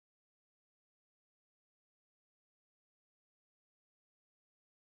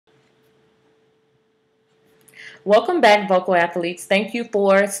Welcome back, vocal athletes. Thank you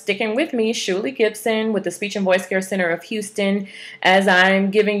for sticking with me, Shuli Gibson with the Speech and Voice Care Center of Houston, as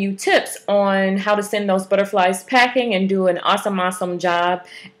I'm giving you tips on how to send those butterflies packing and do an awesome job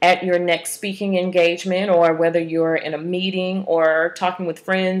at your next speaking engagement, or whether you're in a meeting or talking with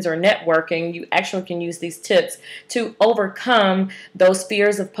friends or networking. You actually can use these tips to overcome those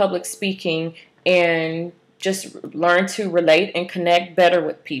fears of public speaking and just learn to relate and connect better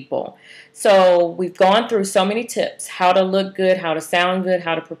with people. So we've gone through so many tips: how to look good, how to sound good,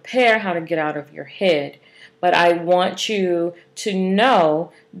 how to prepare, how to get out of your head. But I want you to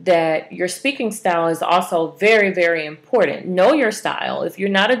know that your speaking style is also very important. Know your style. If you're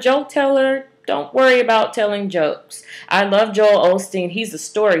not a joke teller, don't worry about telling jokes. I love Joel Osteen. He's a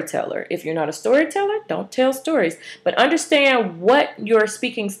storyteller. If you're not a storyteller, don't tell stories. But understand what your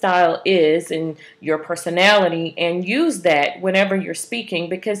speaking style is and your personality, and use that whenever you're speaking,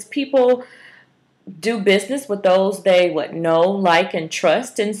 because people do business with those they know, like, and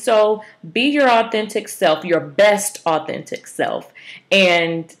trust. And so be your authentic self, your best authentic self,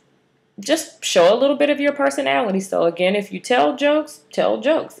 and just show a little bit of your personality. So again, if you tell jokes, tell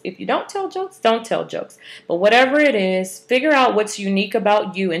jokes. If you don't tell jokes, don't tell jokes. But whatever it is, figure out what's unique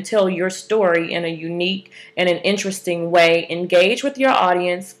about you and tell your story in a unique and an interesting way. Engage with your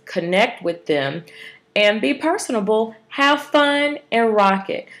audience, connect with them, and be personable. Have fun and rock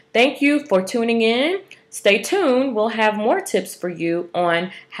it. Thank you for tuning in. Stay tuned. We'll have more tips for you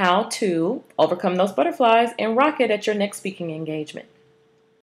on how to overcome those butterflies and rock it at your next speaking engagement.